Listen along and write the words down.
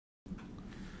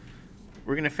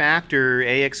we're going to factor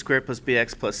ax squared plus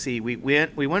bx plus c. We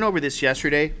went over this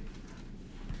yesterday,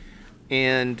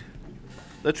 and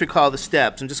let's recall the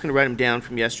steps. I'm just going to write them down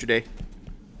from yesterday.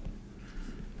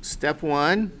 Step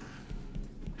 1,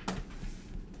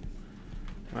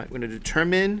 we're going to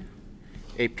determine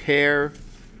a pair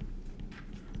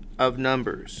of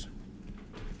numbers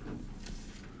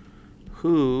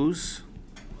whose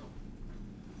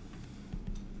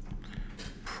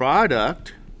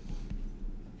product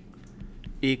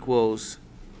equals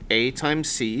a times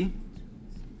c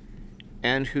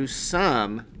and whose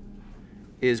sum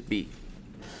is b.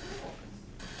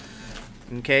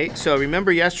 Okay, so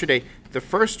remember yesterday, the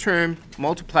first term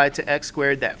multiplied to x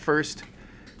squared, that first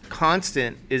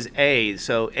constant is a.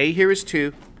 So a here is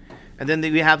 2. And then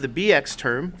we have the bx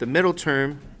term, the middle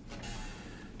term.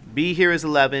 B here is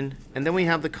 11. And then we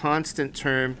have the constant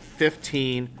term,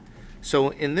 15. So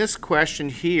in this question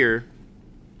here,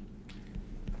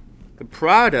 the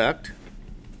product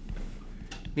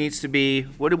needs to be,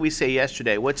 what did we say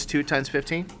yesterday? What's 2 times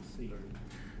 15?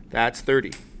 That's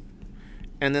 30.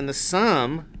 And then the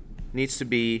sum needs to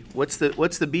be, what's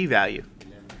the b value?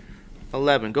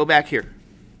 11. Go back here.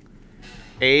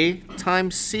 A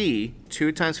times c,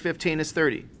 2 times 15 is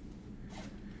 30.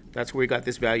 That's where we got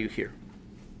this value here.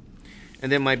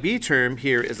 And then my b term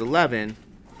here is 11.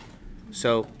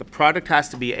 So the product has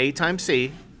to be a times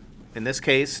c, in this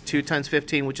case 2 times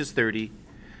 15, which is 30,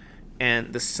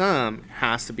 and the sum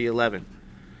has to be 11.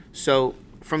 So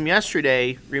from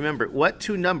yesterday, remember, what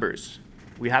two numbers?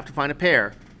 We have to find a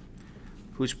pair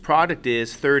whose product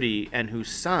is 30 and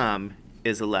whose sum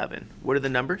is 11. What are the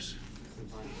numbers?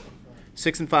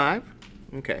 6 and 5?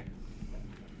 Okay.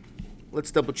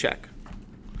 Let's double check.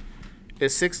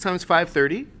 Is 6 times 5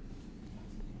 30?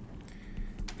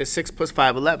 Is 6 plus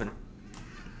 5 11?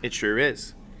 It sure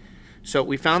is. So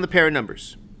we found the pair of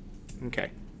numbers.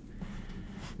 Okay.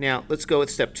 Now let's go with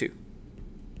step 2.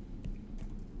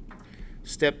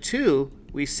 Step 2,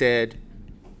 we said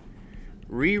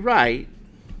rewrite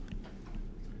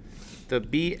the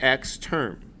bx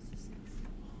term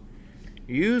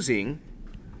using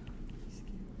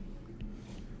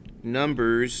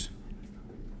numbers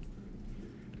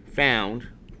found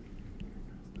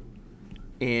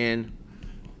in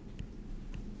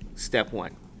step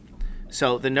 1.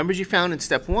 So the numbers you found in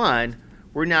step 1,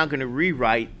 we're now going to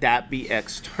rewrite that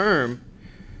bx term.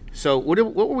 So what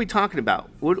were we talking about?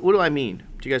 What do I mean?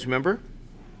 Do you guys remember?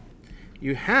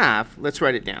 You have, let's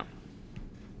write it down.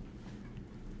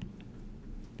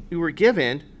 We were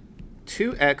given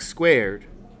 2x squared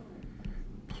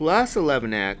plus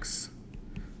 11x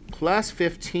plus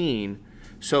 15.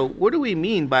 So what do we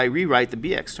mean by rewrite the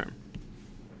bx term?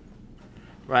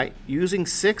 Right? Using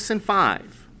 6 and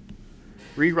 5,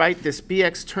 rewrite this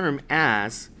bx term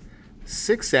as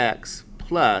 6x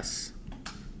plus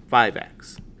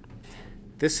 5x.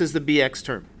 This is the bx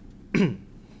term.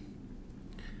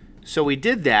 So we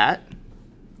did that,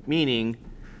 meaning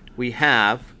we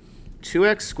have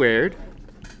 2x squared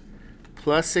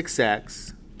plus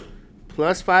 6x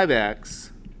plus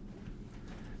 5x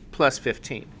plus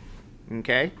 15.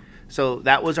 Okay? So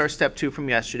that was our step 2 from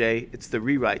yesterday. It's the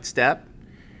rewrite step.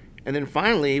 And then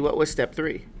finally, what was step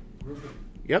 3?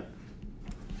 Yep.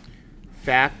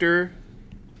 Factor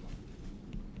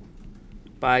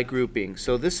by grouping.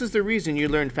 So this is the reason you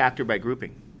learn factor by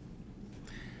grouping.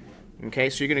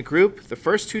 Okay, so you're going to group the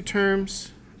first 2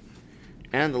 terms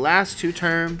and the last 2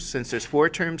 terms, since there's 4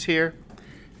 terms here.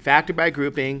 Factor by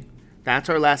grouping, that's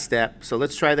our last step. So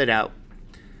let's try that out.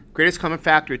 Greatest common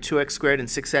factor of 2x squared and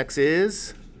 6x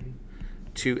is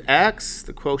 2x.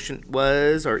 The quotient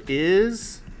was or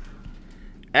is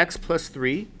x plus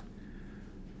 3.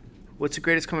 What's the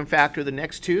greatest common factor of the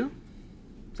next 2?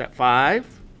 Is that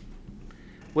 5?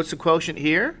 What's the quotient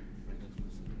here?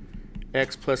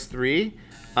 X plus 3.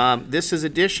 This is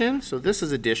addition, so this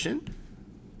is addition.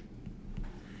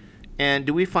 And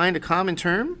do we find a common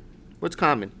term? What's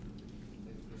common?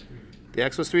 The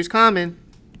x plus 3 is common.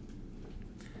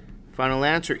 Final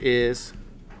answer is,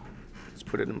 let's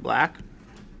put it in black.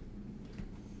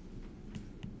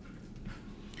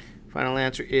 Final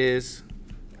answer is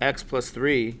x plus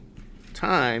 3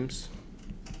 times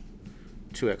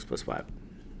 2x plus 5.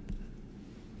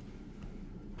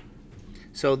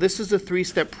 So this is the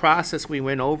 3-step process we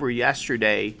went over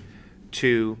yesterday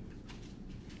to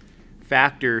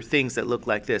factor things that look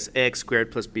like this: ax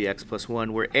squared plus bx plus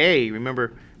 1, where a,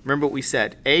 remember what we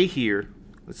said, a here,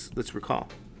 let's recall,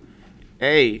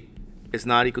 a is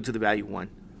not equal to the value 1.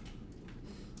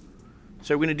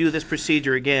 So we're going to do this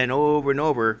procedure again over and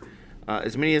over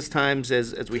as many times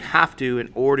as we have to in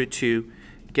order to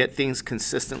get things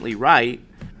consistently right.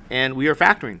 And we are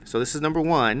factoring. So this is number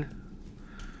 1.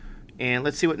 And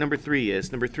let's see what number 3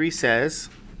 is. Number 3 says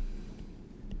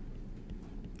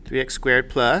 3x squared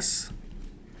plus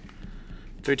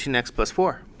 13x plus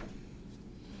 4.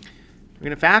 We're going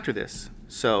to factor this.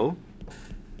 So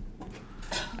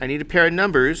I need a pair of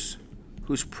numbers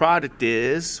whose product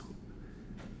is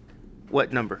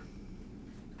what number?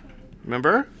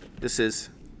 Remember, this is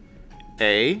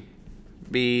A,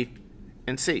 B,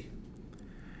 and C.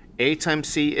 A times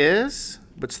C is,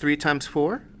 what's 3 times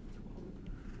 4?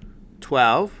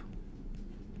 12.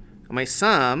 My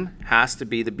sum has to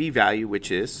be the B value, which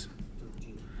is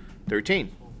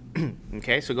 13.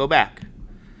 Okay, so go back.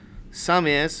 Sum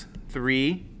is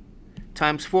 3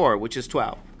 times 4, which is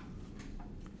 12.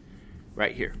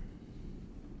 Right here.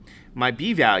 My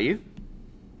B value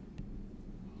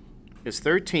is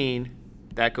 13.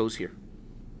 That goes here.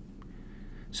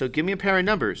 So give me a pair of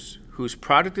numbers whose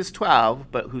product is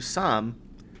 12, but whose sum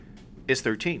is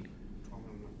 13.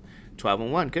 12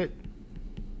 and 1, good.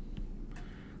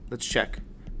 Let's check.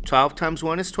 12 times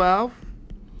 1 is 12.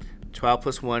 12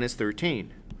 plus 1 is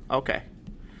 13. Okay.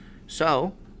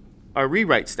 So our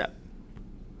rewrite step.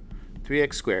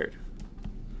 3x squared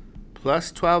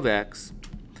plus 12x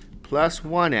plus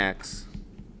 1x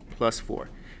plus 4.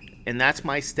 And that's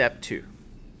my step 2.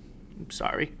 Oops,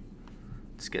 sorry.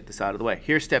 Let's get this out of the way.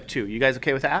 Here's step 2. You guys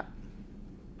okay with that?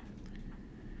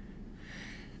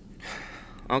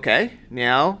 Okay.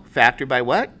 Now factor by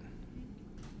what?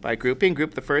 By grouping.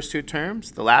 Group the first 2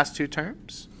 terms, the last 2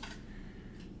 terms.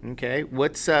 Okay.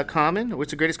 What's common? What's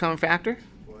the greatest common factor?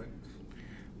 What?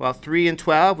 Well, 3 and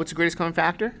 12. What's the greatest common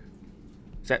factor?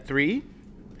 Is that 3?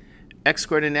 X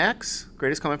squared and x.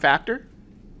 Greatest common factor?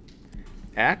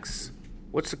 X.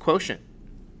 What's the quotient?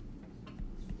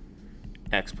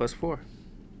 X plus 4.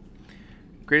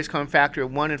 Greatest common factor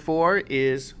of 1 and 4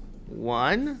 is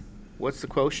 1. What's the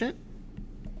quotient?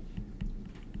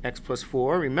 X plus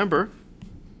 4. Remember,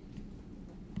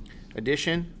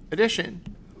 addition, addition.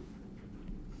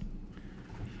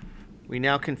 We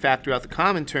now can factor out the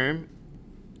common term,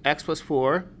 x plus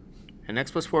 4, and x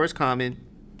plus 4 is common.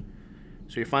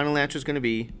 So your final answer is going to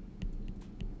be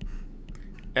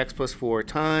x plus 4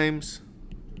 times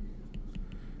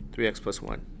 3x plus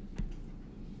 1.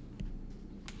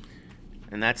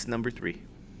 And that's number 3.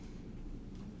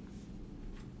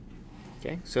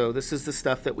 Okay, so this is the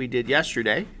stuff that we did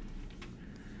yesterday.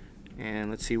 And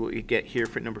let's see what we get here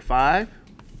for number 5.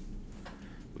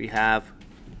 We have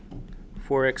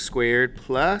 4x squared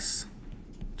plus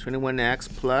 21x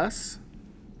plus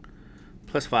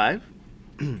 5.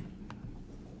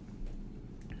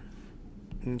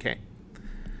 Okay.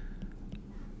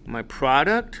 My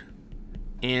product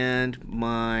and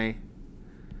my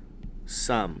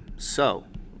sum. So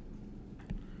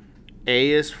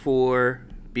A is 4,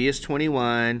 B is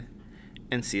 21,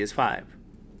 and C is 5.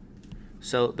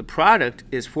 So the product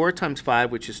is 4 times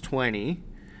 5, which is 20.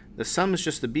 The sum is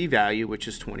just the B value, which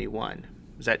is 21.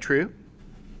 Is that true?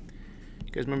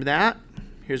 You guys remember that?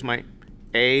 Here's my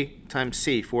A times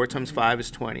C. 4 times 5 is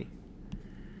 20.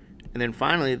 And then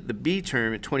finally, the B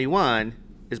term at 21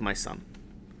 is my sum.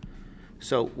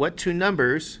 So what 2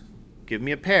 numbers, give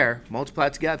me a pair, multiply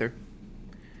together,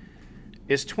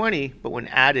 is 20, but when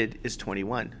added is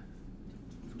 21.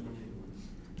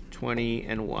 20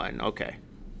 and 1. Okay.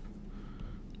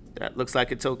 That looks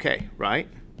like it's okay, right?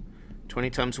 20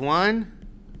 times 1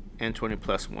 and 20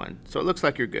 plus 1. So it looks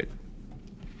like you're good.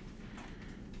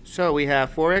 So we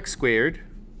have 4x squared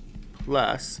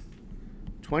plus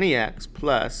 20x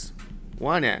plus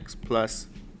 1x plus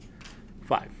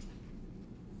 5.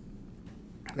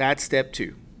 That's step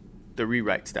 2, the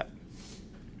rewrite step.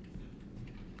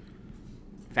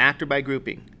 Factor by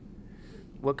grouping.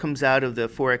 What comes out of the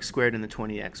 4x squared and the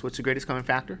 20x? What's the greatest common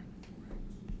factor?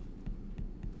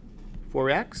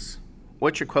 4x.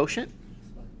 What's your quotient?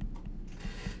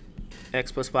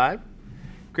 X plus 5.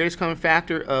 Greatest common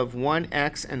factor of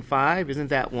 1x and 5, isn't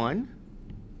that 1?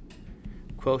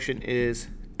 Quotient is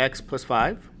x plus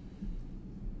 5.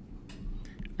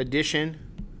 Addition,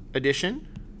 addition.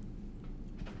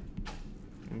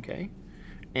 Okay.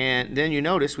 And then you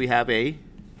notice we have a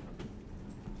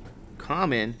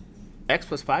common x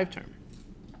plus 5 term.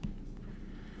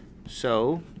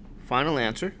 So, final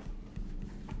answer,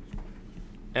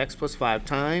 x plus 5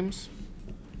 times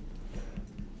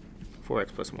 4x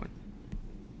plus 1.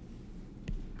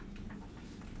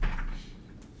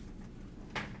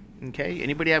 Okay,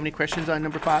 anybody have any questions on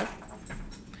number 5?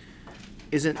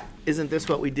 Isn't this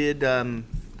what we did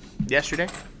yesterday?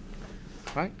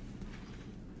 Right?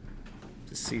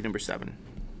 Let's see number 7.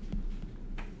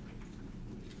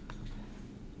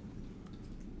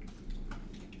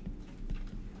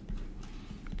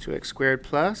 2x squared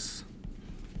plus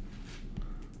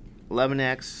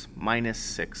 11x minus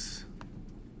 6.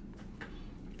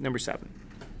 Number 7.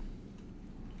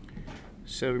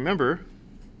 So remember,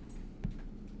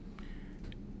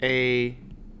 A,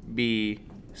 B,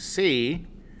 C,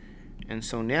 and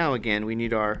so now again we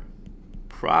need our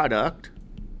product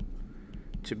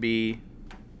to be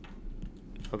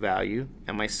a value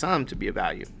and my sum to be a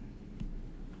value.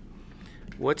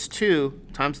 What's 2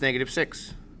 times negative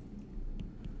 6?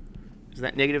 Is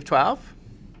that negative 12?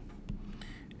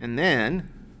 And then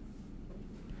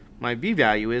my B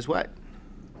value is what?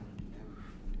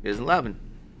 Is 11.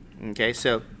 Okay,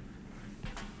 so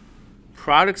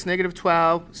product's negative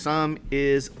 12, sum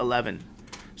is 11.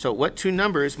 So what two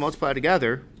numbers multiply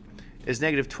together is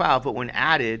negative 12, but when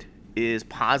added is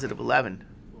positive 11.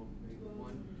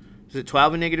 Is it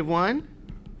 12 and negative 1?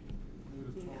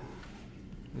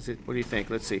 Is it, what do you think?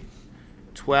 Let's see.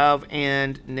 12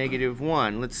 and negative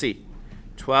 1. Let's see.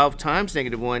 12 times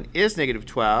negative 1 is negative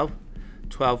 12.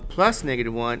 12 plus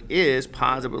negative 1 is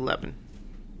positive 11.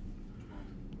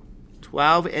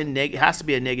 12 and it has to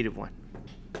be a negative 1.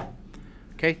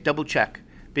 Okay, double check.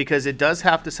 Because it does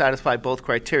have to satisfy both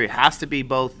criteria. It has to be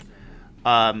both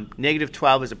negative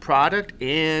 12 as a product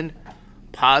and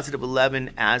positive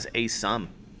 11 as a sum.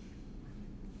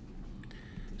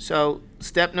 So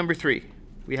step number 3,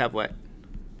 we have what?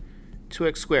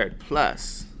 2x squared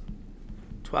plus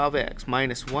 12x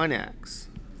minus 1x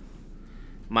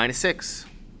minus 6.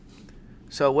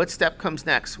 So what step comes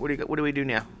next? What do we do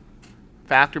now?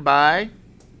 Factor by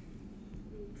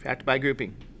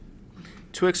grouping.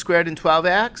 2x squared and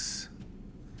 12x.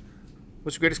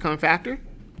 What's the greatest common factor?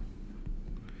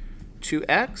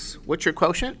 2x. What's your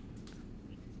quotient?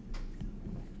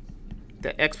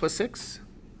 The x plus 6.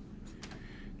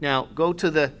 Now go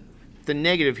to the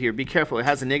negative here. Be careful. It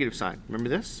has a negative sign. Remember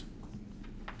this?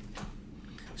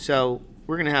 So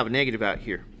we're going to have a negative out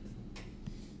here.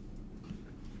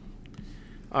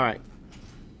 All right.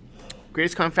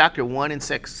 Greatest common factor, 1 and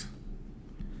 6.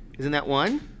 Isn't that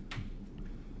 1?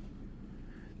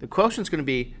 The quotient is going to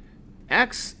be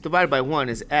x divided by 1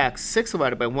 is x. 6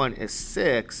 divided by 1 is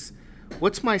 6.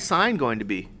 What's my sign going to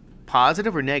be?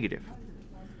 Positive or negative?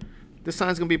 This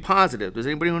sign's going to be positive. Does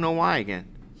anybody know why again?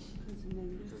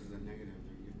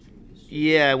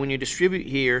 Yeah, when you distribute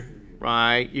here,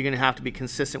 right, you're going to have to be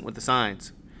consistent with the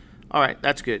signs. All right,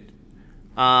 that's good.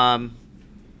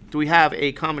 Do we have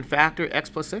a common factor, x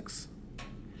plus 6?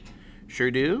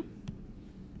 Sure do.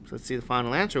 So let's see, the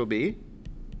final answer will be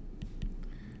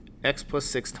x plus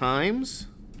 6 times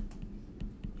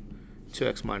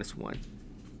 2x minus 1.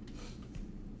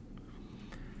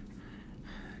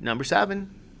 Number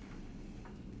 7.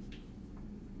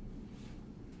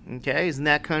 Okay, isn't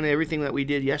that kind of everything that we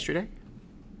did yesterday?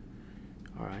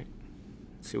 All right,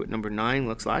 let's see what number 9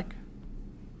 looks like.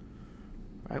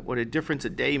 All right, what a difference a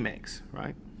day makes,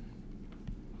 right?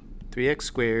 3x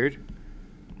squared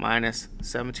minus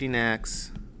 17x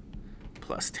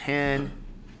plus 10.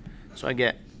 So I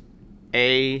get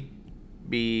A,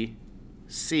 B,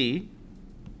 C.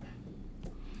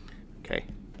 Okay,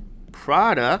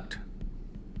 product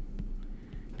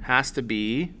has to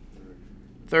be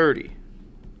 30.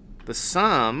 The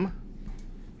sum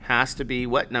has to be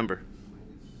what number?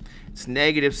 It's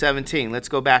negative 17. Let's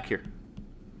go back here.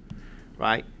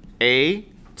 Right? A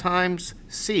times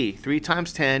C, 3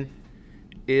 times 10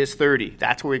 is 30.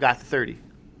 That's where we got the 30.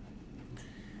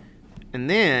 And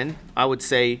then I would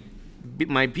say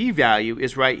my B value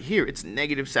is right here. It's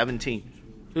negative 17.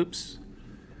 Oops.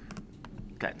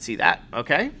 Can't see that.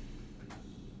 Okay.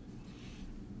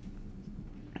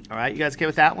 All right, you guys okay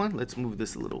with that one? Let's move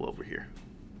this a little over here.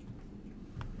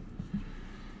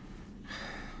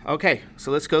 Okay,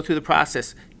 so let's go through the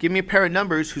process. Give me a pair of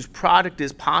numbers whose product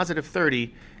is positive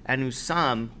 30 and whose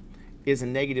sum is a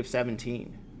negative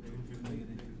 17.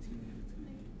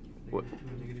 What?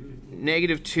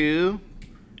 Negative 2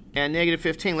 and negative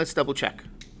 15. Let's double check.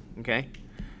 Okay,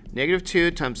 negative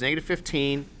 2 times negative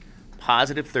 15,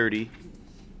 positive 30.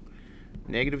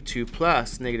 Negative 2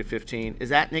 plus negative 15. Is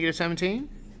that negative 17?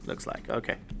 Looks like.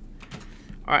 Okay.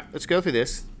 All right, let's go through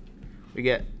this. We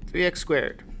get 3x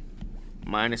squared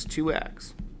minus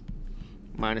 2x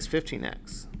minus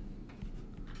 15x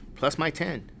plus my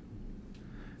 10.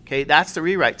 Okay, that's the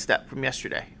rewrite step from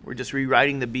yesterday. We're just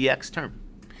rewriting the bx term.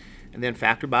 And then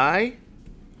factor by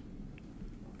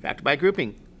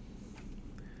grouping.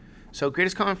 So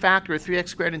greatest common factor of 3x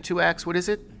squared and 2x, what is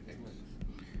it?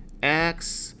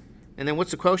 X. And then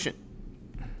what's the quotient?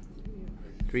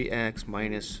 3x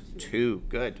minus 2.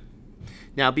 Good.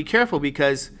 Now be careful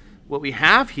because what we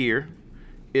have here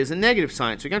is a negative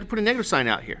sign. So you're going to have to put a negative sign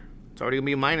out here. It's already going to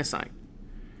be a minus sign.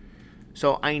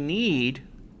 So I need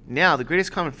now the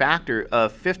greatest common factor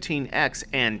of 15x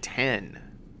and 10.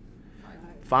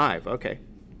 5, okay.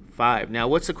 5. Now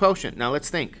what's the quotient? Now let's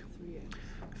think.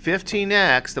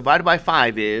 15x divided by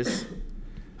 5 is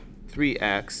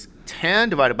 3x. 10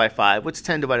 divided by 5, what's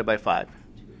 10 divided by 5?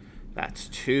 That's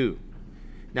 2.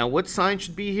 Now what sign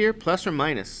should be here? Plus or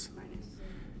minus?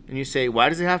 And you say, why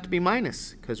does it have to be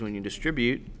minus? Because when you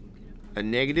distribute, a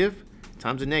negative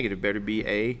times a negative better be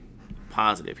a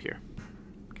positive here.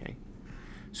 Okay.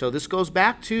 So this goes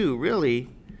back to really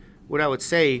what I would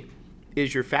say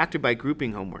is your factor by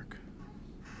grouping homework.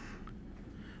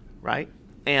 Right?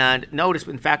 And notice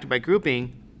in factor by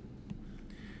grouping,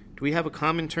 do we have a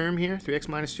common term here? 3x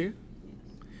minus 2?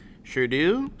 Sure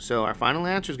do. So our final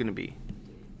answer is going to be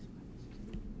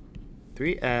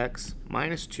 3x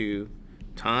minus 2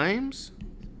 times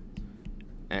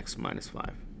x minus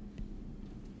 5.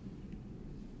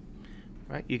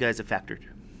 Right? You guys have factored.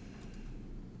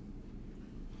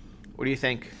 What do you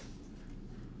think?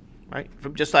 Right?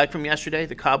 Just like from yesterday,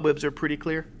 the cobwebs are pretty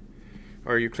clear.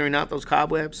 Or you're clearing out those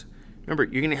cobwebs. Remember,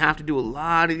 you're going to have to do a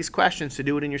lot of these questions to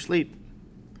do it in your sleep.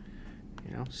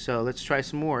 You know, so let's try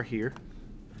some more here.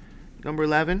 Number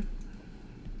 11.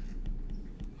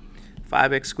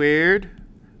 5x squared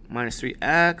minus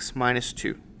 3x minus 2.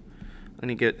 I'm going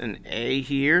to get an A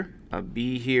here, a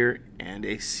B here, and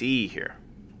a C here.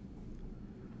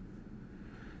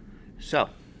 So,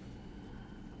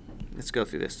 let's go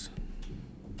through this.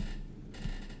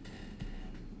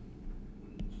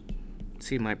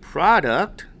 See, my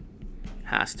product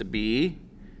has to be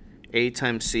A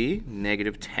times C,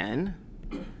 negative 10.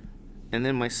 And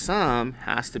then my sum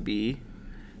has to be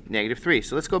negative 3.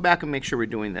 So let's go back and make sure we're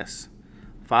doing this.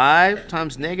 5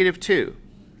 times negative 2.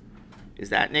 Is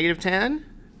that negative 10?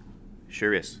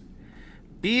 Sure is.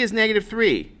 B is negative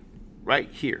 3, right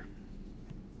here.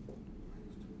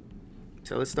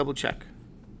 So let's double check.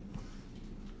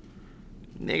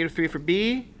 Negative 3 for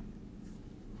B.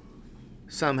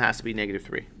 Sum has to be negative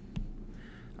 3.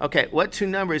 Okay, what two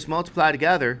numbers multiplied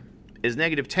together is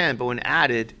negative 10, but when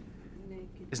added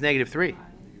is negative 3?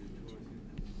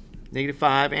 Negative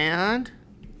 5 and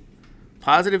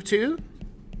positive 2?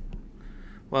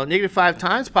 Well, negative 5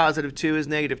 times positive 2 is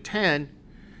negative 10.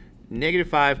 Negative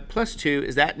 5 plus 2,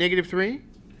 is that negative 3?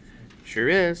 Sure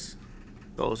is.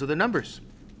 Those are the numbers.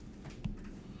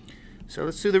 So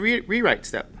let's do the rewrite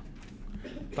step.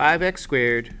 5x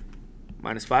squared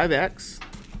minus 5x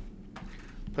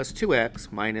plus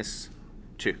 2x minus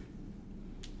 2.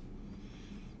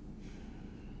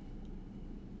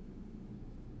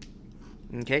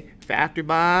 Okay, factor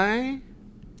by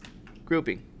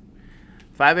grouping.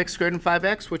 5x squared and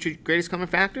 5x, what's your greatest common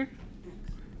factor?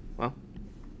 Well,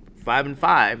 5 and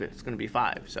 5, it's going to be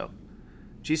 5. So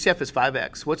GCF is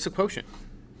 5x. What's the quotient?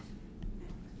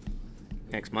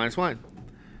 X minus 1.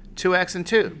 2x and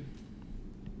 2.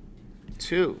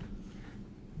 2.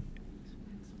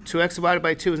 2x divided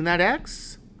by 2, isn't that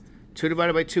x? 2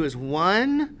 divided by 2 is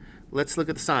 1. Let's look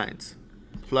at the signs.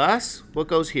 Plus, what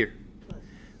goes here?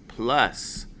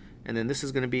 Plus. And then this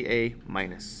is going to be a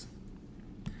minus.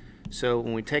 So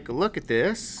when we take a look at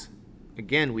this,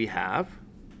 again we have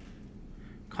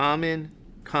common,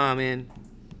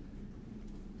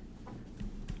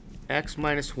 x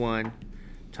minus 1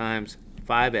 times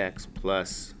 5x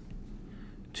plus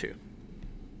 2.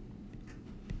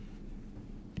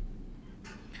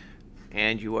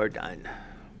 And you are done.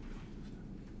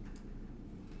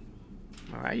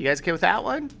 All right, you guys okay with that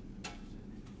one?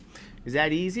 Is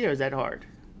that easy or is that hard?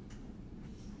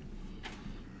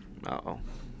 Uh-oh.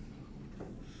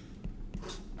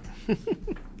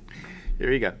 Here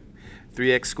we go.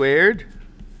 3x squared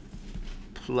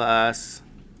plus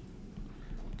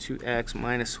 2x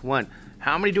minus 1.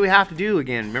 How many do we have to do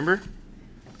again? Remember?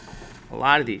 A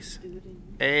lot of these.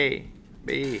 A,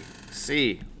 B,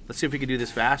 C. Let's see if we can do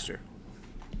this faster.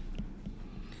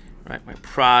 All right, my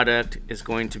product is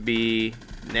going to be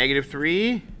negative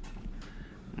 3.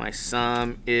 My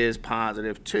sum is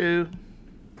positive 2.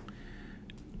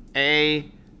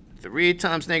 A, 3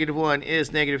 times negative 1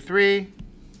 is negative 3.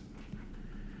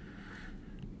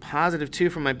 Positive 2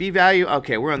 for my B value.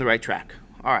 Okay, we're on the right track.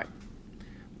 All right.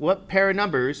 What pair of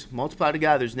numbers multiplied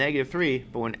together is negative 3,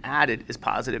 but when added is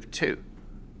positive 2?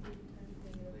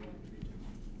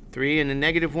 3 and a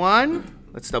negative 1.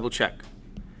 Let's double check.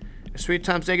 Is 3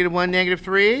 times negative 1 negative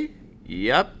 3?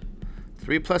 Yep.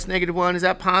 3 plus negative 1, is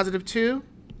that positive 2?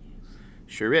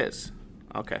 Sure is.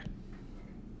 Okay.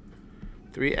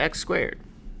 3x squared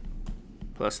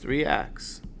plus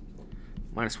 3x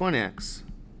minus 1x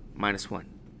minus 1.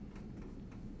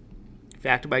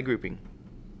 Factor by grouping.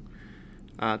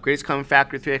 Greatest common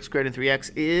factor of 3x squared and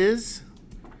 3x is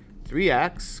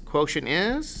 3x. Quotient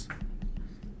is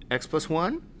x plus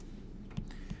 1.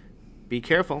 Be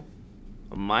careful.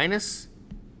 A minus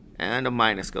and a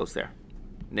minus goes there.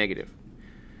 Negative.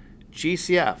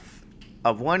 GCF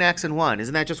of 1x and 1.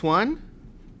 Isn't that just 1?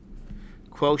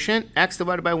 Quotient, x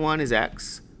divided by 1 is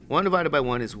x. 1 divided by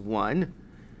 1 is 1.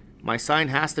 My sign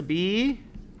has to be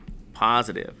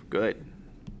positive. Good.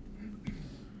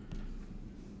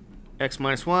 X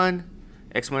minus 1.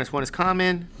 X minus 1 is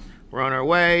common. We're on our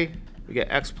way. We get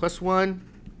x plus 1.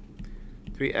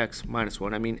 3x minus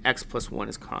 1. I mean, x plus 1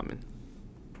 is common.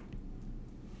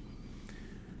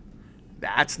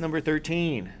 That's number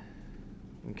 13.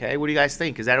 Okay, what do you guys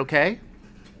think? Is that okay?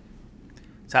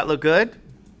 Does that look good?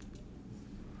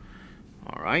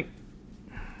 All right.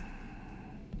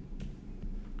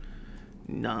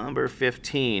 Number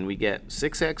 15, we get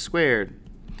 6x squared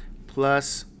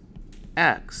plus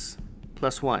x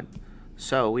plus 1.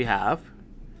 So we have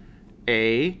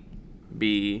a,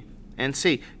 b, and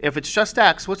c. If it's just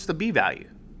x, what's the b value?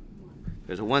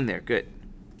 There's a 1 there. Good.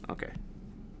 Okay.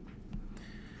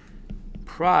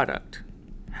 Product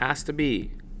has to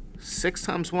be 6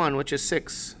 times 1, which is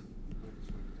 6.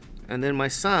 And then my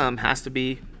sum has to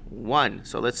be 1.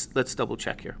 So let's double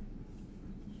check here.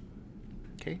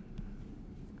 Okay.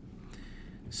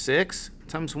 6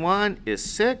 times 1 is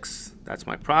 6. That's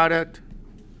my product.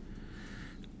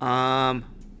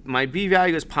 My b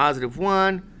value is positive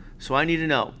 1. So I need to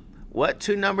know what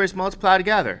two numbers multiply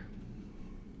together.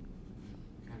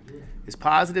 Is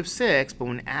positive 6, but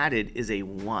when added is a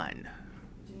 1.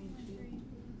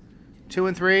 2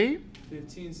 and 3?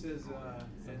 15 says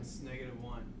it's negative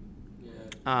 1.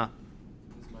 Yeah.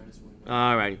 It's minus 1.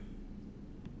 All righty.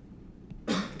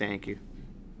 Thank you.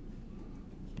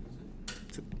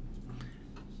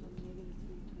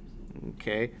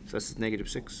 Okay, so this is negative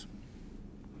 6.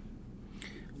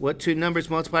 What two numbers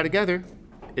multiply together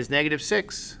is negative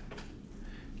 6.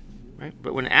 Right?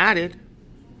 But when added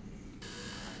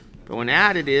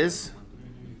is,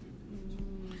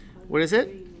 what is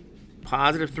it?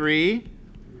 Positive 3,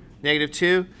 negative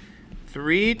 2.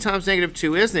 3 times negative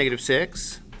 2 is negative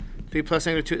 6. 3 plus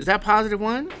negative 2, is that positive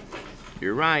 1?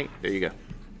 You're right. There you go.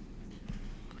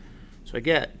 So I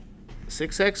get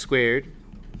 6x squared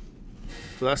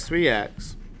plus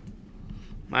 3x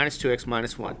minus 2x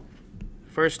minus 1.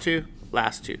 First two,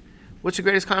 last two. What's the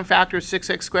greatest common factor of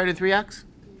 6x squared and 3x?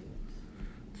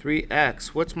 3x.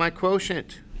 What's my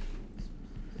quotient?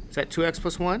 Is that 2x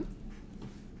plus 1?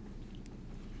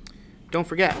 Don't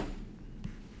forget.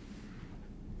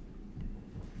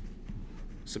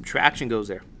 Subtraction goes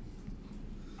there.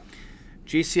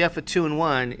 GCF of 2 and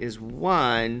 1 is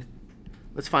 1.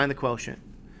 Let's find the quotient.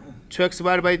 2x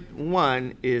divided by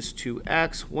 1 is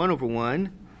 2x. 1 over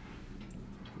 1.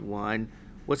 1.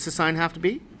 What's the sign have to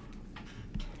be?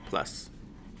 Plus.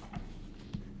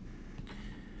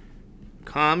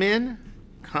 Common,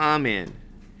 common.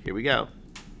 Here we go.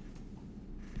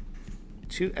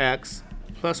 2x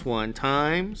plus 1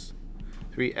 times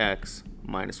 3x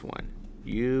minus 1.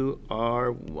 You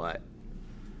are what?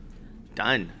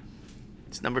 Done.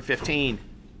 It's number 15.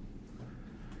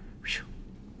 Whew.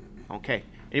 Okay.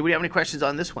 Anybody have any questions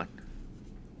on this one?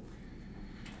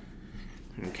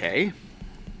 Okay.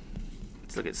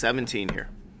 Let's look at 17 here.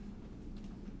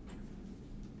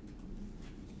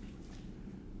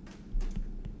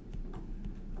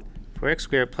 For x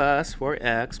squared plus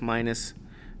 4x minus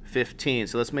 15.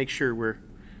 So let's make sure we're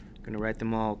going to write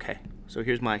them all. Okay. So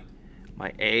here's my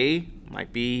A, my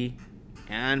B,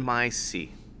 and my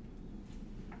C.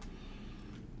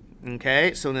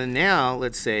 Okay, so then now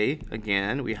let's say,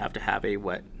 again, we have to have a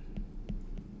what?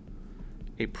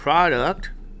 A product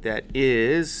that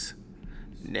is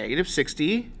negative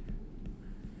 60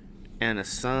 and a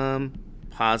sum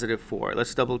positive 4.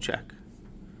 Let's double check.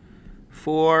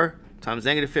 4 times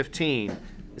negative 15.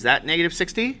 Is that negative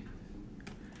 60?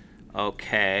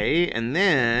 Okay, and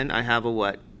then I have a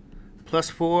what?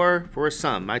 Plus 4 for a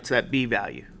sum. That's that B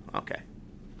value. Okay.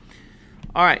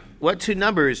 All right, what two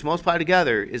numbers multiply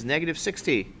together is negative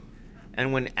 60,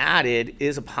 and when added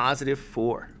is a positive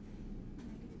 4?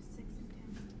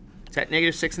 Is that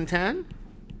negative 6 and 10?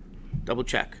 Double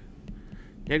check.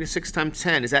 Negative 6 times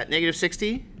 10, is that negative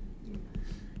 60?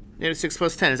 Negative 6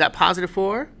 plus 10, is that positive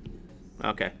 4?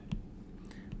 Okay,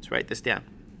 let's write this down.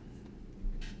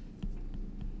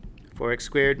 4x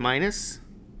squared minus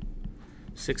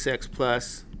 6x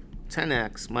plus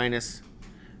 10x minus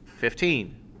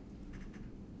 15.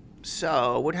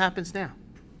 So what happens now?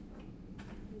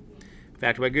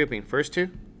 Factor by grouping. First two,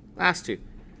 last two.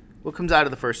 What comes out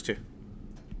of the first two?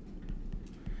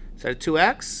 Is that a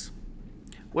 2x?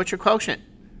 What's your quotient?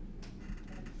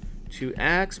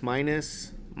 2x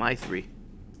minus my 3.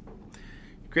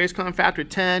 Greatest common factor,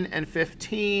 10 and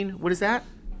 15. What is that?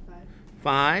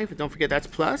 5. Don't forget that's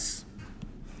plus.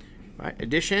 Right,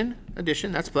 addition,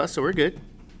 that's plus, so we're good.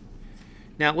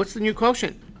 Now, what's the new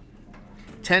quotient?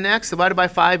 10x divided by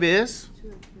 5 is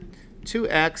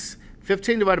 2x.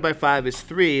 15 divided by 5 is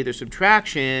 3. There's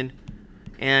subtraction.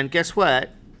 And guess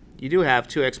what? You do have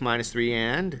 2x minus 3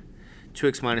 and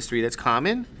 2x minus 3. That's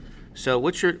common. So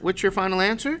what's your final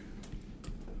answer?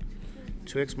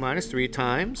 2x minus 3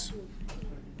 times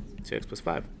 2x plus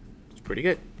 5. It's pretty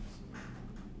good.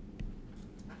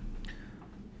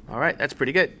 All right, that's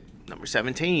pretty good. Number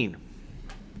 17.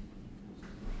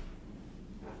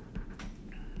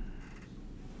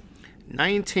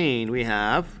 We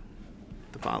have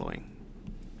the following.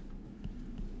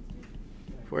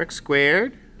 4x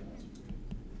squared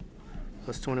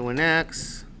plus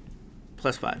 21x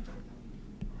plus 5.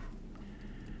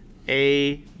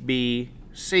 A, B,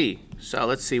 C. So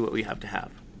let's see what we have to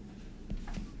have.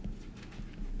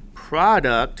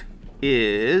 Product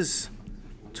is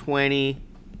 20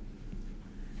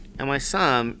 and my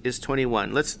sum is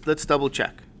 21. Let's double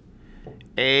check.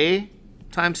 A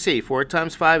times C, 4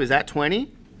 times 5, is that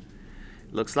 20?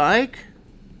 Looks like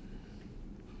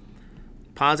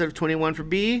positive 21 for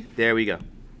B. There we go.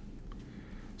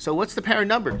 So what's the pair of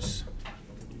numbers?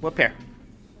 What pair?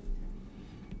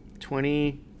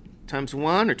 20 times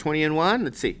 1 or 20 and 1?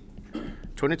 Let's see.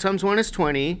 20 times 1 is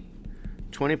 20.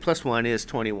 20 plus 1 is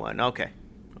 21. Okay.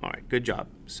 All right, good job.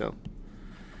 So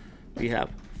we have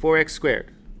 4x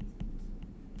squared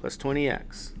plus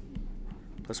 20x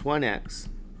plus 1x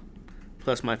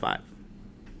plus my 5.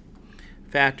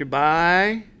 Factor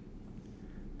by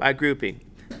grouping.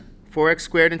 4x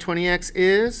squared and 20x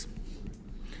is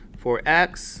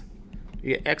 4x.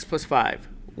 You get x plus 5.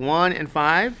 1 and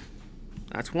 5,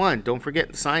 that's 1. Don't forget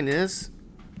the sign is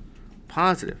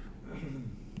positive.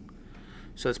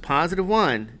 So it's positive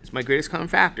 1 is my greatest common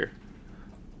factor.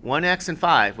 1x and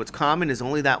 5. What's common is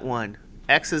only that 1.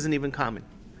 X isn't even common.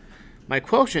 My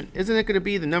quotient, isn't it going to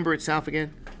be the number itself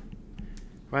again?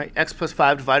 Right? X plus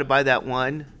 5 divided by that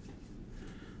 1.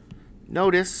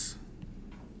 Notice,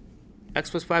 x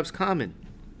plus 5 is common.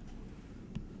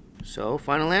 So,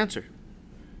 final answer.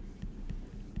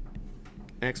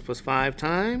 X plus 5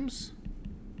 times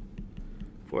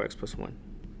 4x plus 1.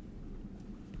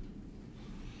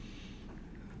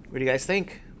 What do you guys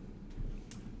think?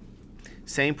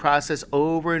 Same process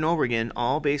over and over again,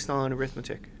 all based on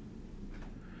arithmetic.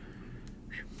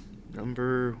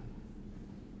 Number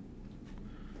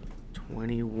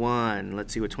 21.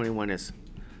 Let's see what 21 is.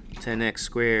 10x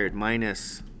squared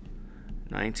minus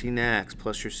 19x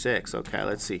plus your 6. Okay,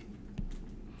 let's see.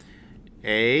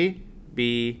 A,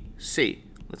 B, C.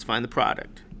 Let's find the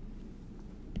product.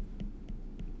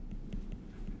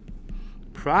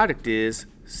 Product is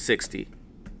 60.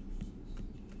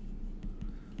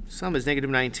 Sum is negative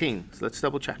 19. So let's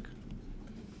double check.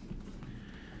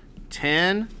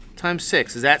 10 times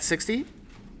 6. Is that 60?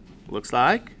 Looks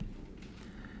like.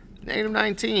 Negative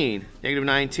 19. Negative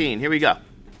 19. Here we go.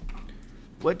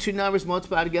 What two numbers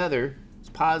multiply together is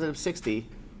positive 60.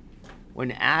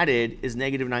 When added is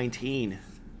negative 19.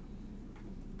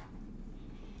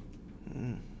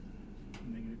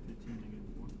 Negative 15, negative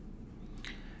 4.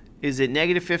 Is it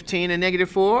negative 15 and negative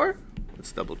 4?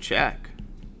 Let's double check.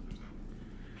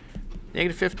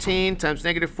 Negative 15 times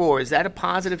negative 4. Is that a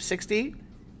positive 60?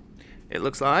 It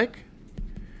looks like.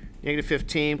 Negative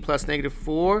 15 plus negative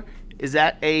 4. Is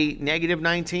that a negative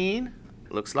 19?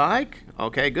 It looks like.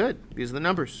 Okay, good. These are the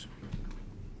numbers.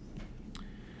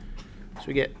 So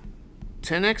we get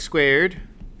 10x squared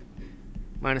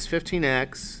minus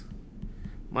 15x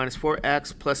minus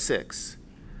 4x plus 6.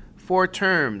 4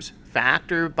 terms.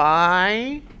 Factor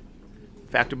by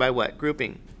what?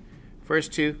 Grouping.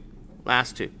 First two,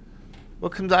 last two.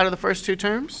 What comes out of the first two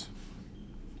terms?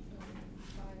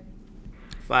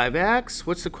 5x.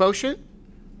 What's the quotient?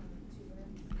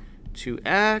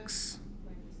 2x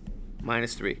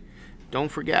minus 3. Don't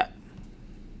forget.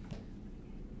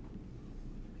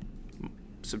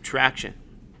 Subtraction.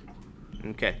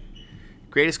 Okay.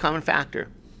 Greatest common factor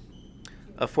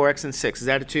of 4x and 6. Is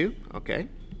that a 2? Okay.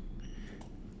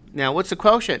 Now, what's the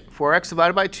quotient? 4x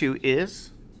divided by 2 is?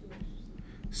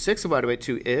 6 divided by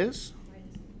 2 is?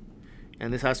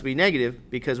 And this has to be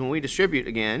negative because when we distribute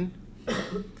again,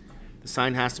 the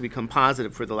sign has to become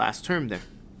positive for the last term there.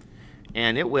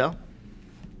 And it will.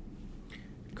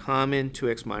 Common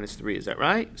 2x minus 3. Is that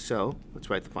right? So let's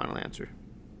write the final answer.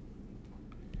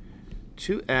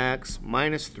 2x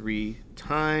minus 3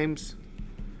 times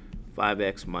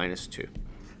 5x minus 2.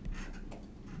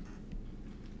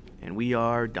 And we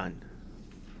are done.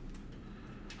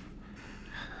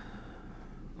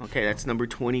 Okay, that's number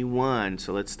 21.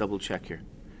 So let's double check here.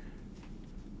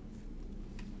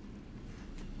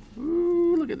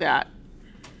 Ooh, look at that.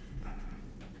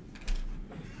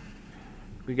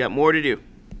 We got more to do.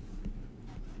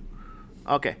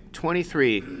 Okay,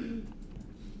 23.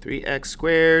 3x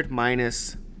squared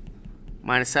minus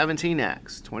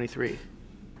 17x. 23.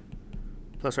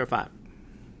 Plus our 5.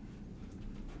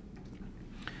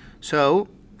 So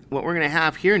what we're going to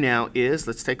have here now is,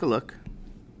 let's take a look,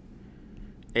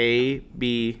 A,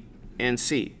 B, and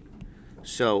C.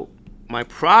 So my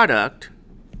product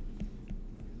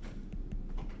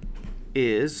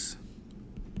is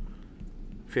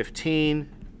 15.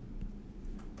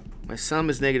 My sum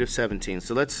is negative 17.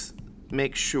 So let's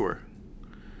make sure.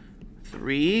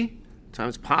 3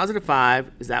 times positive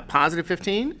 5, is that positive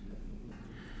 15?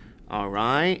 All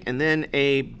right, and then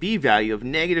a b value of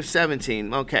negative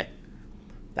 17. Okay,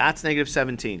 that's negative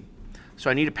 17. So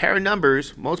I need a pair of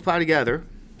numbers, multiply together,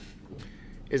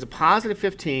 is a positive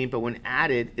 15, but when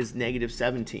added is negative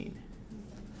 17.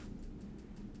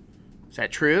 Is that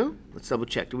true? Let's double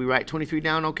check. Did we write 23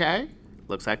 down okay?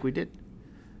 Looks like we did.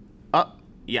 Oh,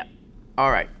 yeah.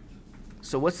 All right.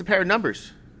 So what's the pair of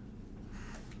numbers?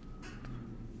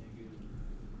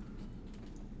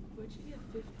 Where'd you get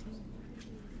 15?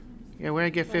 Yeah, where did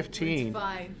I get 15?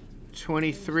 5.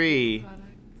 23.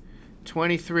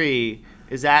 23.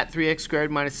 Is that 3x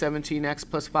squared minus 17x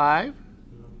plus 5?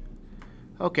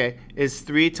 Okay. Is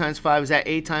 3 times 5, is that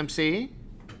A times C?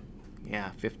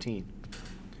 Yeah, 15.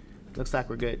 Looks like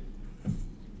we're good.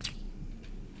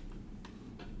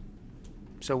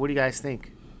 So what do you guys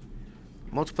think?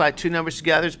 Multiply two numbers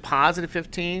together is positive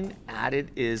 15.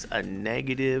 Added is a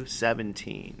negative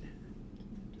 17.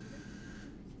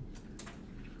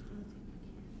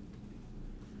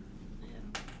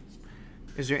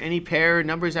 Is there any pair of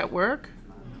numbers at work?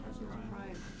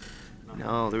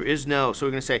 No, there is no. So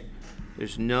we're going to say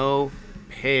there's no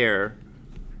pair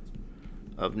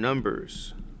of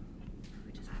numbers.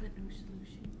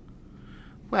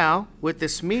 Well, what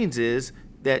this means is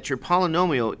that your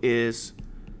polynomial is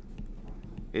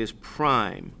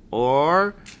prime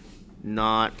or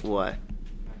not what?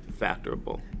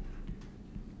 Factorable.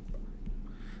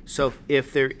 So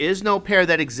if there is no pair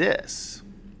that exists,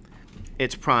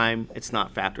 it's prime, it's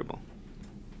not factorable.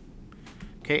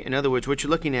 Okay, in other words, what you're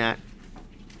looking at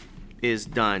is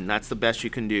done. That's the best you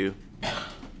can do.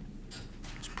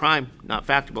 It's prime, not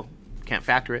factorable. Can't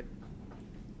factor it.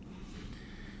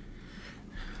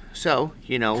 So,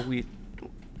 you know, we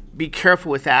be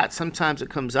careful with that. Sometimes it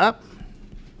comes up.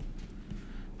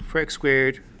 4x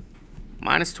squared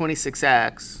minus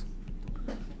 26x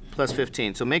plus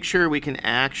 15. So make sure we can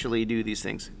actually do these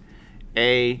things.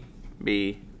 A,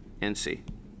 B, and C.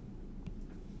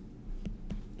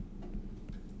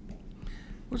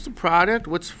 What's the product?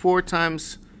 What's 4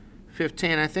 times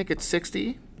 15? I think it's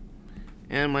 60.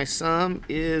 And my sum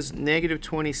is negative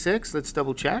 26. Let's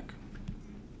double check.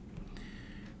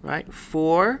 Right?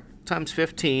 4 times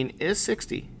 15 is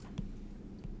 60.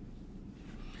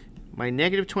 My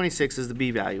negative 26 is the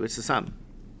b value. It's the sum.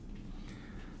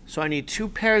 So I need two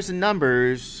pairs of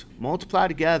numbers multiply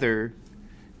together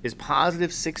is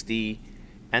positive 60,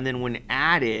 and then when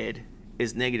added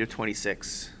is negative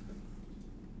 26.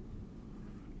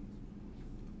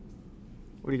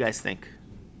 What do you guys think?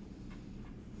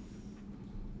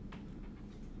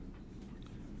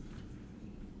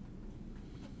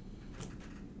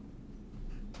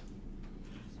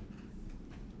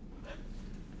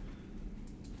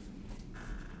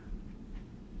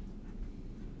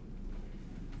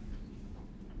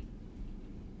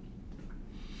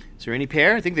 Is there any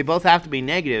pair? I think they both have to be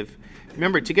negative.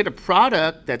 Remember, to get a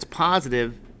product that's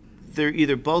positive, they're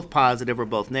either both positive or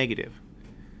both negative.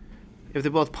 If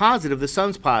they're both positive, the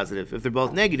sum's positive. If they're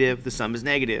both negative, the sum is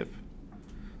negative.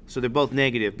 So they're both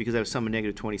negative because I have a sum of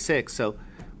negative 26. So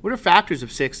what are factors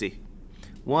of 60?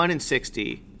 1 and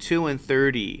 60, 2 and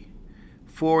 30,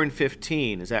 4 and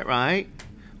 15. Is that right?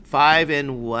 5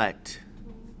 and what?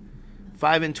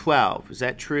 5 and 12. Is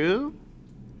that true?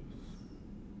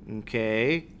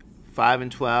 Okay. 5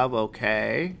 and 12,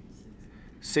 okay.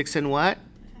 6 and what?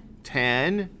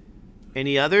 10.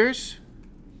 Any others?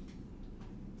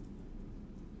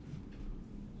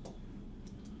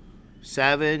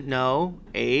 Seven, no.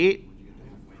 8.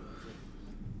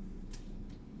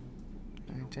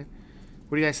 9, 10.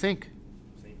 What do you guys think?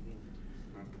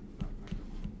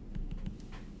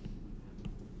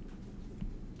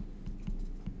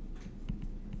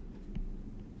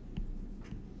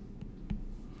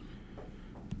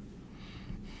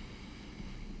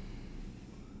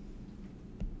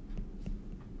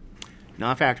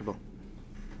 Non-factorable.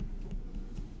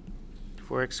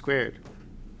 4x squared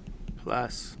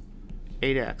plus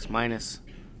 8x minus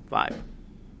 5.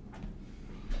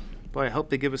 Boy, I hope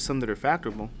they give us some that are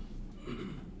factorable.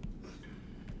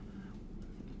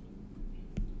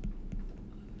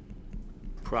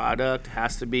 Product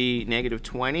has to be negative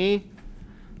 20.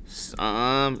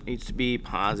 Sum needs to be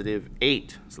positive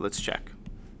 8. So let's check.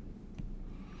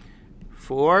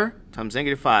 4 times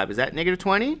negative 5. Is that negative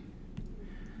 20?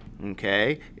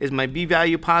 Okay. Is my b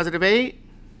value positive 8?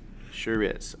 Sure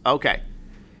is. Okay.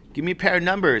 Give me a pair of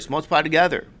numbers. Multiply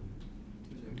together.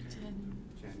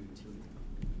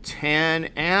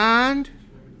 10 and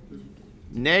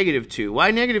negative 2.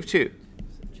 Why negative 2?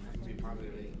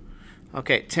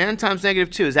 Okay, 10 times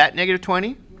negative 2, is that negative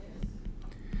 20?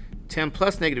 10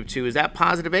 plus negative 2, is that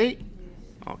positive 8?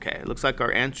 Okay, it looks like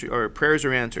our prayers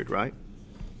are answered, right?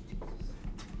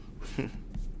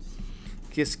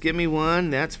 Just give me one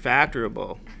that's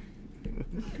factorable.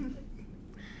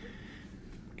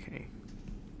 Okay,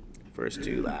 first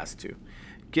two, last two.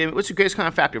 What's your greatest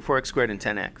common factor? 4x squared and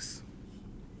 10x.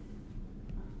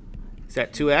 Is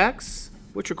that 2x?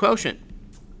 What's your quotient?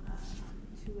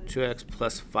 2x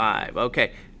plus 5.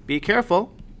 Okay, be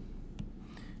careful,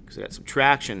 because that's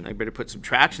subtraction. I better put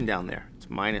subtraction down there. It's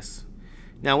minus.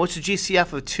 Now, what's the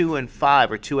GCF of 2 and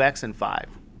 5, or 2x and 5?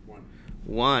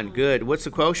 1. Good. What's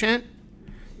the quotient?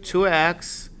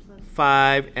 2x,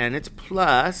 5, and it's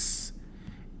plus.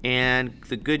 And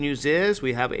the good news is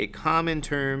we have a common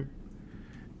term.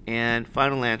 And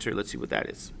final answer, let's see what that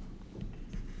is.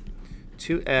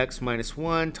 2x minus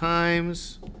 1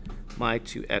 times my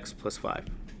 2x plus 5.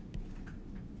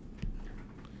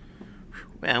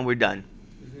 And we're done.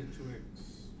 Isn't it 2x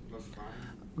plus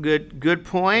 5? Good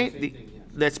point. Same thing, yeah.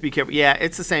 Let's be careful. Yeah,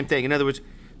 it's the same thing. In other words,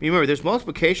 remember, there's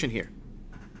multiplication here.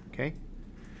 Okay?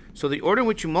 So the order in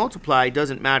which you multiply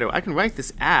doesn't matter. I can write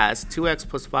this as 2x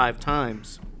plus 5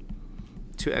 times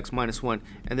 2x minus 1,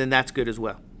 and then that's good as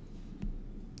well.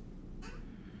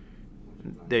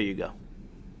 There you go.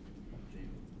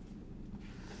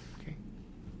 Okay.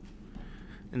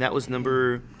 And that was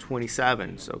number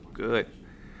 27, so good.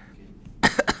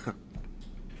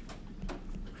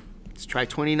 Let's try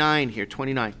 29 here.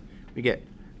 29. We get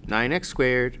 9x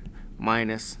squared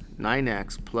minus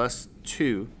 9x plus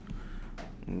 2.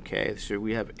 Okay, so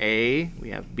we have A, we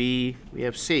have B, we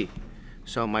have C.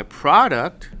 So my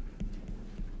product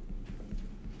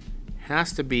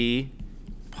has to be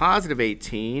positive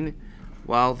 18,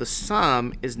 while the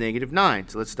sum is negative 9.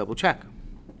 So let's double check.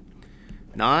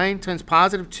 9 times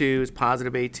positive 2 is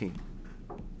positive 18.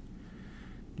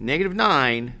 Negative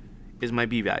 9 is my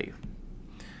b value.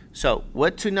 So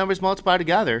what two numbers multiply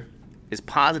together is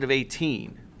positive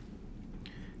 18.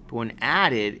 But when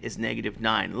added is negative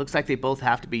 9. It looks like they both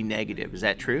have to be negative. Is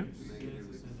that true?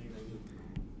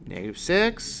 Negative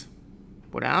 6.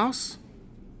 What else?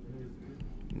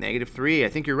 Negative 3. I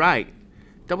think you're right.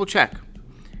 Double check.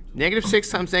 Negative 6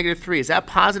 times negative 3. Is that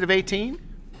positive 18?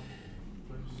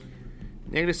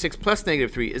 Negative 6 plus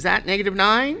negative 3. Is that negative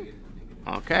 9?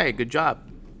 Okay, good job.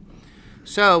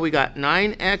 So we got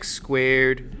 9x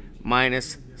squared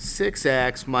minus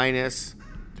 6x minus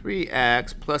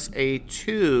 3x plus a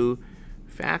 2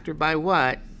 factored by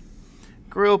what?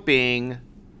 Grouping.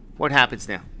 What happens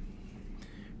now?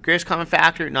 Greatest common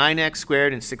factor, 9x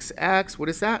squared and 6x. What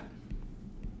is that?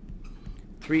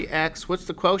 3x. What's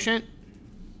the quotient?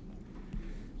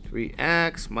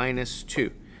 3x minus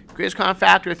 2. Greatest common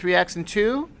factor of 3x and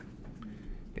 2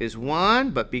 is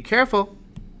 1, but be careful.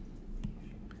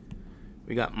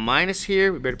 We got minus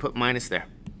here. We better put minus there.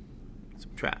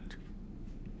 Subtract.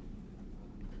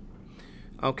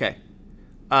 Okay.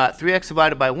 3x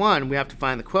divided by 1, we have to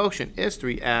find the quotient is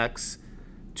 3x.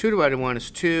 2 divided by 1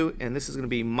 is 2, and this is going to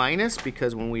be minus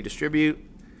because when we distribute,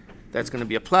 that's going to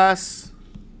be a plus.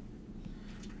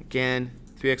 Again,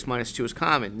 3x minus 2 is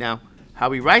common. Now, how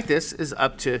we write this is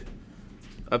up to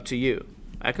you.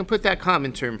 I can put that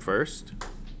common term first.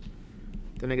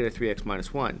 Then I get a 3x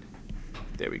minus 1.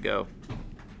 There we go.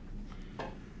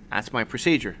 That's my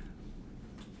procedure.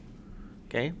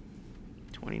 Okay?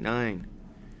 29.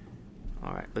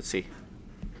 All right, let's see.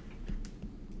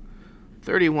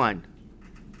 31.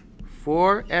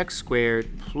 4x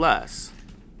squared plus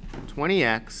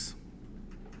 20x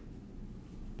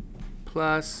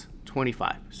plus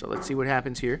 25. So let's see what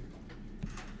happens here.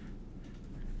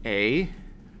 A,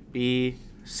 B,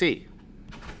 C.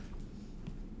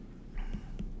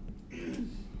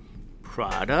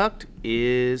 Product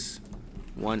is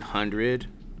 100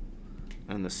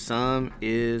 and the sum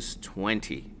is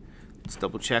 20. Let's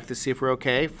double check to see if we're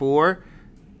okay. 4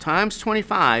 times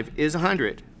 25 is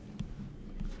 100.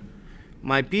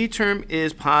 My B term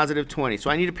is positive 20, so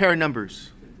I need a pair of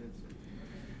numbers.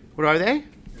 What are they?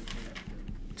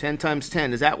 10 times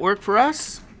 10. Does that work for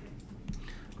us?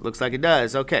 Looks like it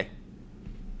does. Okay.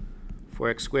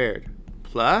 4x squared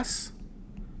plus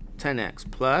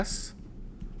 10x plus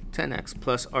 10x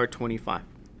plus our 25.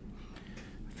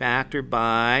 Factor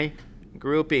by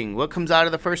grouping. What comes out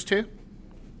of the first two?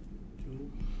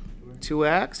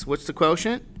 2x. What's the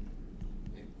quotient?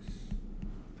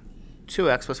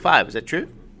 2x plus 5. Is that true?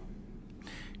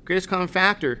 Greatest common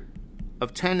factor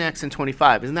of 10x and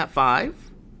 25. Isn't that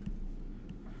 5?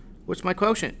 What's my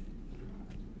quotient?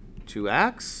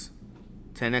 2x.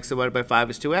 10x divided by 5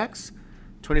 is 2x.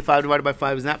 25 divided by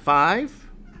 5 is not 5.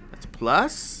 That's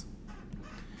plus.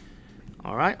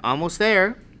 All right, almost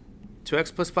there.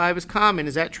 2x plus 5 is common.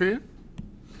 Is that true?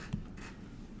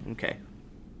 Okay.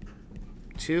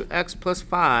 2x plus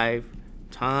 5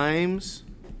 times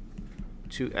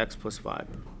 2x plus 5.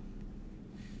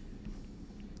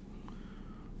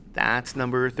 That's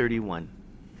number 31.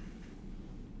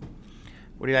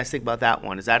 What do you guys think about that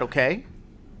one? Is that okay?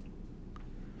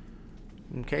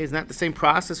 Okay, isn't that the same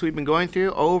process we've been going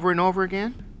through over and over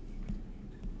again?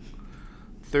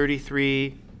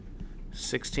 33,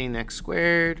 16x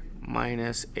squared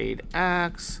minus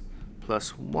 8x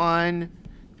plus 1.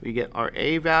 We get our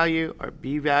A value, our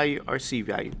B value, our C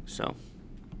value. So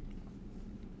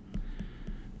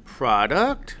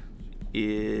product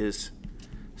is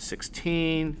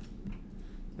 16.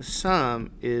 The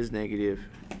sum is negative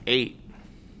 8.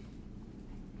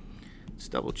 Let's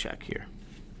double check here.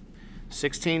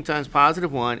 16 times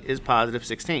positive 1 is positive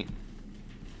 16.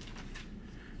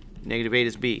 Negative 8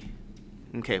 is B.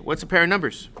 Okay, what's a pair of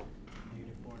numbers?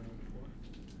 Negative 4, negative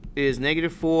 4. Is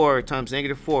negative 4 times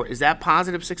negative 4. Is that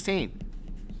positive 16?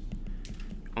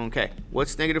 Okay,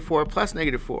 what's negative 4 plus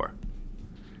negative 4?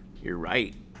 You're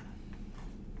right.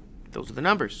 Those are the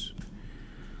numbers.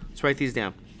 Let's write these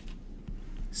down.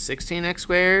 16x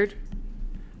squared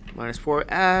minus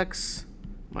 4x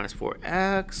minus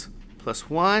 4x plus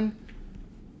 1.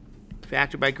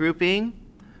 Factor by grouping.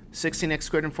 16x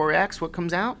squared and 4x. What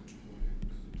comes out?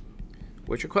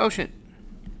 What's your quotient?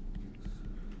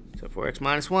 So 4x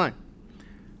minus 1.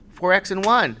 4x and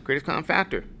 1. Greatest common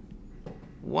factor.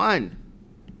 1.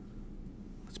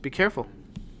 Let's be careful.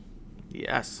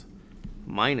 Yes.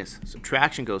 Minus.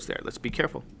 Subtraction goes there. Let's be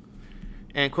careful.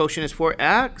 And quotient is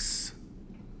 4x.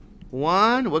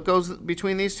 1. What goes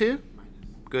between these two?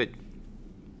 Good.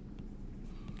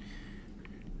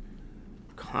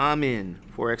 Common.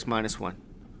 4x minus 1.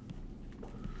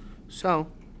 So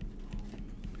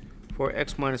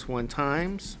 4x minus 1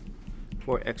 times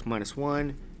 4x minus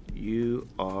 1. You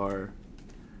are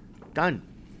done.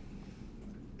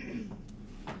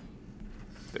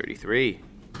 33.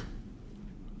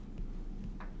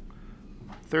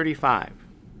 35.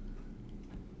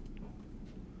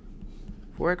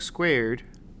 4x squared.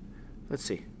 Let's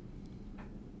see.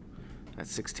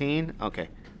 That's 16. Okay.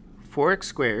 4x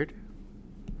squared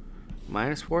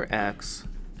minus 4x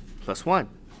plus 1.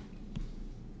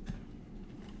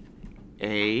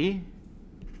 A,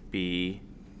 B,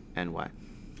 and what?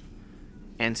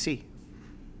 And C.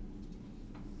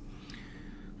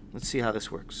 Let's see how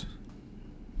this works.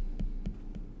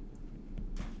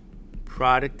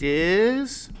 Product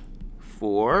is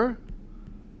 4.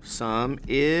 Sum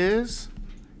is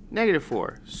negative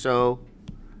 4. So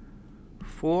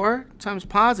 4 times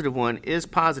positive 1 is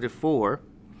positive 4.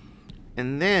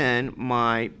 And then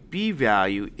my B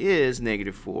value is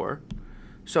negative 4.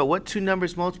 So what two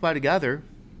numbers multiply together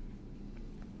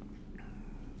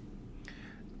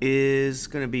is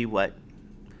going to be what?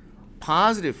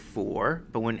 Positive 4,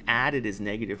 but when added is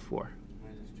negative 4.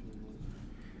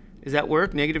 Does that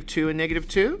work? Negative 2 and negative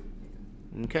 2?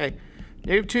 Okay.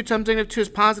 Negative 2 times negative 2 is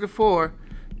positive 4.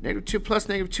 Negative 2 plus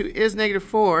negative 2 is negative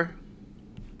 4.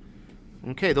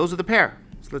 Okay, those are the pair.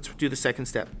 So let's do the second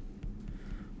step.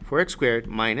 4x squared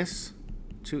minus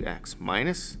 2x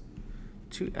minus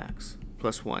 2x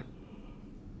plus 1.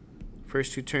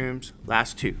 First two terms,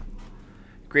 last two.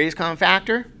 Greatest common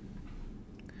factor,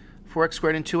 4x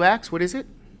squared and 2x, what is it?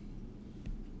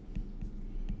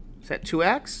 Is that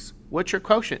 2x? What's your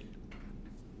quotient?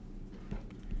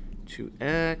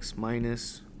 2x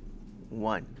minus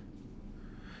 1.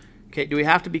 Okay, do we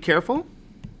have to be careful?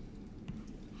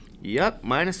 Yep,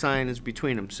 minus sign is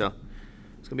between them, so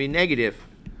it's going to be negative.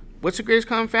 What's the greatest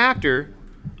common factor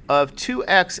of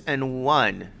 2x and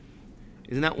 1?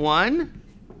 Isn't that 1?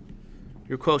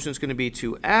 Your quotient is going to be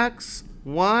 2x,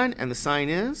 1, and the sign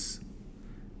is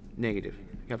negative.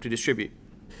 You have to distribute.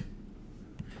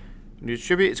 When you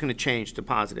distribute, it's going to change to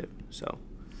positive. So,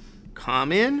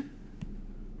 common,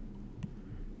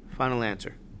 final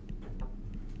answer.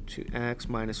 2x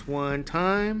minus 1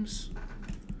 times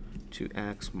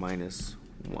 2x minus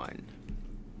 1.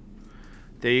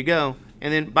 There you go.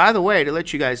 And then, by the way, to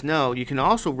let you guys know, you can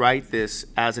also write this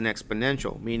as an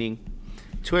exponential, meaning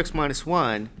 2x minus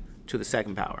 1 to the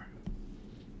second power.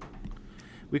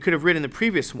 We could have written the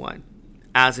previous one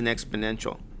as an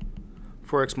exponential,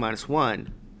 4x minus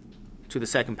 1 to the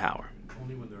second power.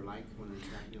 Only when they're like, when they're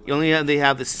exactly like. Only they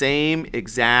have the same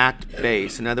exact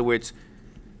base. In other words,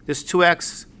 this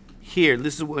 2x here,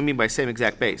 this is what I mean by same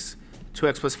exact base.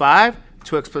 2x plus 5,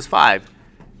 2x plus 5.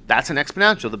 That's an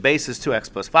exponential. The base is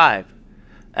 2x plus 5.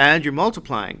 And you're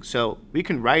multiplying. So we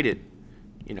can write it,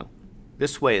 you know,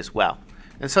 this way as well.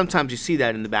 And sometimes you see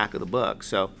that in the back of the book.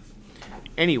 So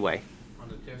anyway. On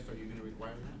the test, are you going to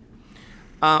require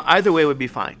that? Either way would be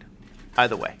fine.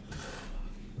 Either way.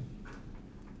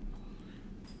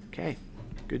 Okay.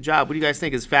 Good job. What do you guys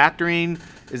think? Is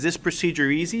this procedure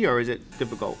easy or is it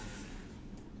difficult?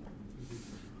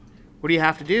 What do you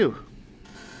have to do?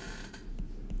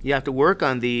 You have to work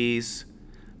on these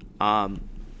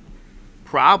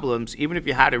problems. Even if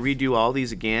you had to redo all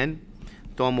these again,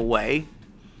 throw them away.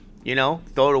 You know,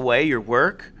 throw it away, your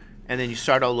work, and then you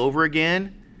start all over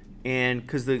again. And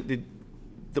because the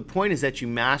point is that you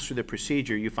master the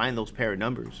procedure, you find those pair of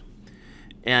numbers.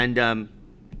 And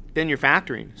then you're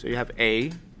factoring. So you have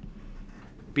A,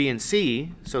 B, and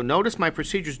C. So notice my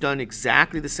procedure's done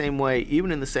exactly the same way,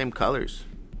 even in the same colors.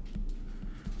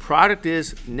 Product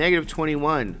is negative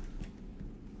 21.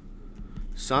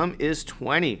 Sum is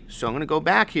 20. So I'm going to go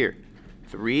back here.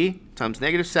 3 times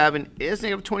negative 7 is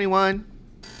negative 21.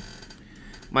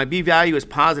 My B value is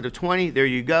positive 20. There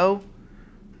you go.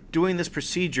 Doing this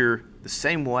procedure the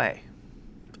same way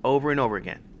over and over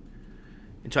again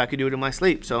until I could do it in my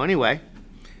sleep. So anyway,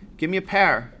 give me a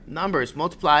pair. Numbers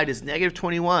multiplied is negative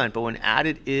 21, but when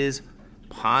added is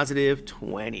positive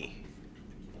 20.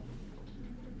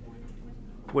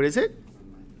 What is it?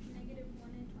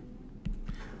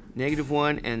 Negative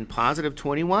 1 and positive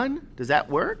 21. Does that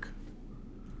work?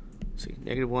 Let's see,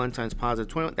 negative 1 times positive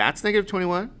 21. That's negative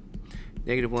 21.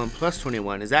 Negative 1 plus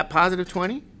 21. Is that positive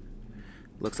 20?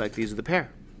 Looks like these are the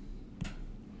pair.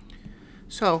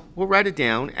 So we'll write it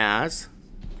down as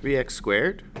 3x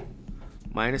squared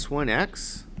minus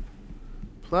 1x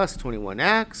plus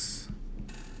 21x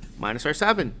minus our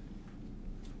 7.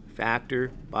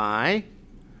 Factor by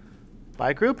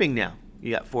grouping now.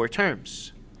 You got 4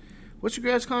 terms. What's your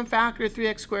greatest common factor of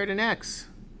 3x squared and x?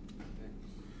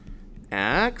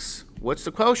 X. What's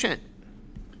the quotient?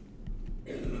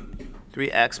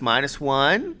 3x minus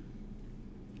 1.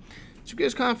 What's your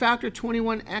greatest common factor?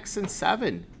 21x and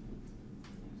 7.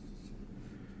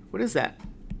 What is that?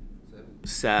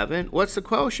 7. What's the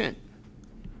quotient?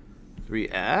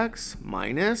 3x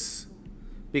minus,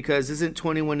 because isn't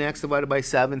 21x divided by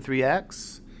 7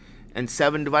 3x? And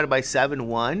 7 divided by 7,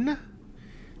 1.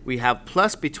 We have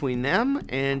plus between them,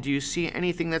 and do you see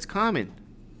anything that's common?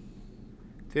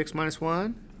 3x minus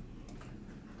 1?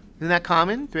 Isn't that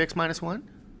common? 3x minus 1?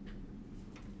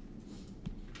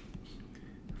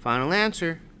 Final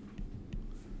answer.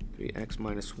 3x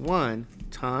minus 1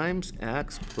 times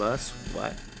x plus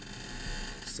what?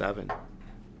 7.